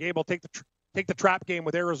stuff for you. Gabe will take the trap game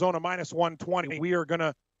with Arizona minus 120. We are going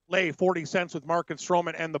to lay 40 cents with Marcus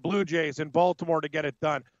Stroman and the Blue Jays in Baltimore to get it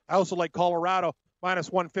done. I also like Colorado minus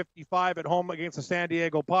 155 at home against the San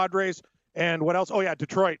Diego Padres. And what else? Oh, yeah,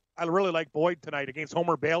 Detroit. I really like Boyd tonight against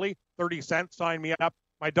Homer Bailey. 30 cents. Sign me up.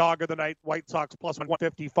 My dog of the night, White Sox plus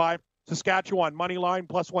 155. Saskatchewan money line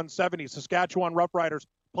plus 170. Saskatchewan Roughriders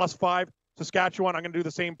plus 5. Saskatchewan, I'm going to do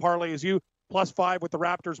the same parlay as you. Plus 5 with the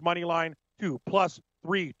Raptors money line, 2 plus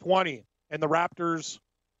 320. And the Raptors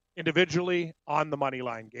individually on the money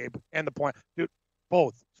line, Gabe, and the point. Dude,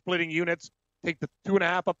 both splitting units. Take the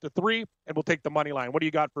 2.5 up to 3, and we'll take the money line. What do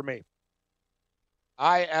you got for me?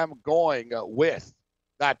 I am going with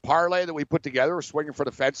that parlay that we put together. We're swinging for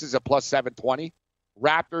the fences at plus 720.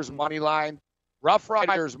 Raptors money line, Rough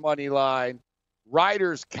Riders money line,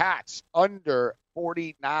 Riders Cats under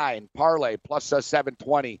 49 parlay plus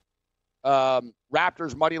 720.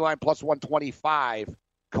 Raptors money line plus 125.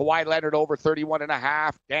 Kawhi Leonard over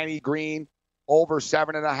 31.5. Danny Green over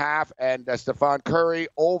 7.5, and Stephon Curry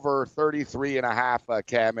over 33.5.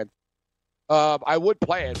 Cam, and I would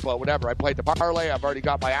play it, but whatever. I played the parlay. I've already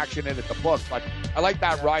got my action in at the book, but I like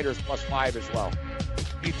that Riders plus 5 as well.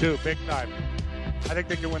 Me too, big time. I think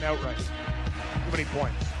they can win outright. Too many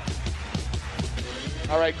points.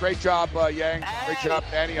 All right, great job, Yang. Great job,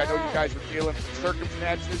 Danny. I know you guys are feeling the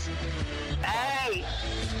circumstances.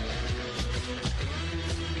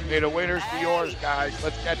 May the winners be yours, guys.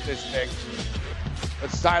 Let's get this thing.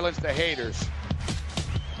 Let's silence the haters.